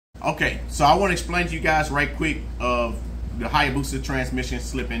Okay, so I want to explain to you guys right quick of the Hayabusa transmission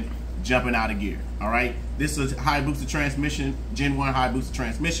slipping, jumping out of gear. All right, this is Hayabusa transmission, Gen 1 Hayabusa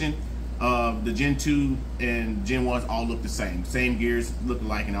transmission. The Gen 2 and Gen 1s all look the same gears look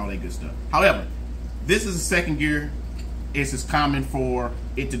alike and all that good stuff. However, this is the second gear. It's as common for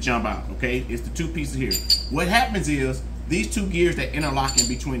it to jump out. Okay, it's the two pieces here. What happens is these two gears that interlock in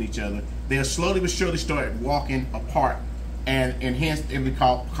between each other, they'll slowly but surely start walking apart, and hence it would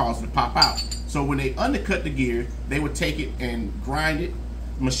cause it to pop out. So when they undercut the gear, they would take it and grind it,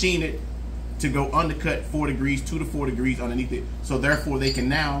 machine it to go undercut 4 degrees, 2 to 4 degrees underneath it. So therefore they can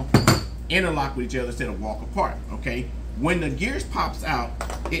now interlock with each other instead of walk apart. Okay, when the gears pops out,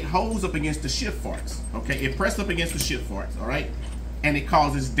 it holds up against the shift forks. Okay, it presses up against the shift forks. All right, and it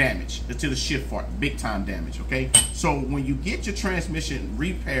causes damage to the shift fork, big time damage. Okay, so when you get your transmission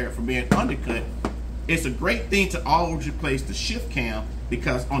repaired from being undercut, it's a great thing to always replace the shift cam,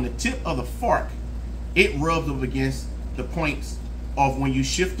 because on the tip of the fork, it rubs up against the points of when you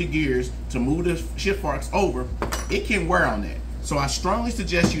shift the gears to move the shift forks over, it can wear on that. So I strongly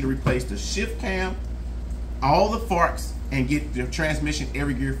suggest you to replace the shift cam, all the forks, and get the transmission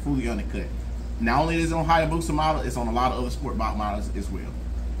every gear fully undercut. Not only is it on Hayabusa model, it's on a lot of other sport bike models as well.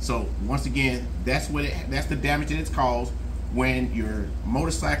 So once again, that's the damage that it's caused when your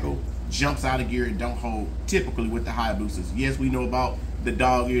motorcycle jumps out of gear and don't hold, typically with the Hayabusas. Yes, we know about the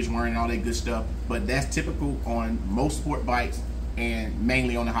dog ears wearing all that good stuff, but that's typical on most sport bikes and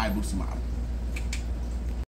mainly on the Hayabusa model.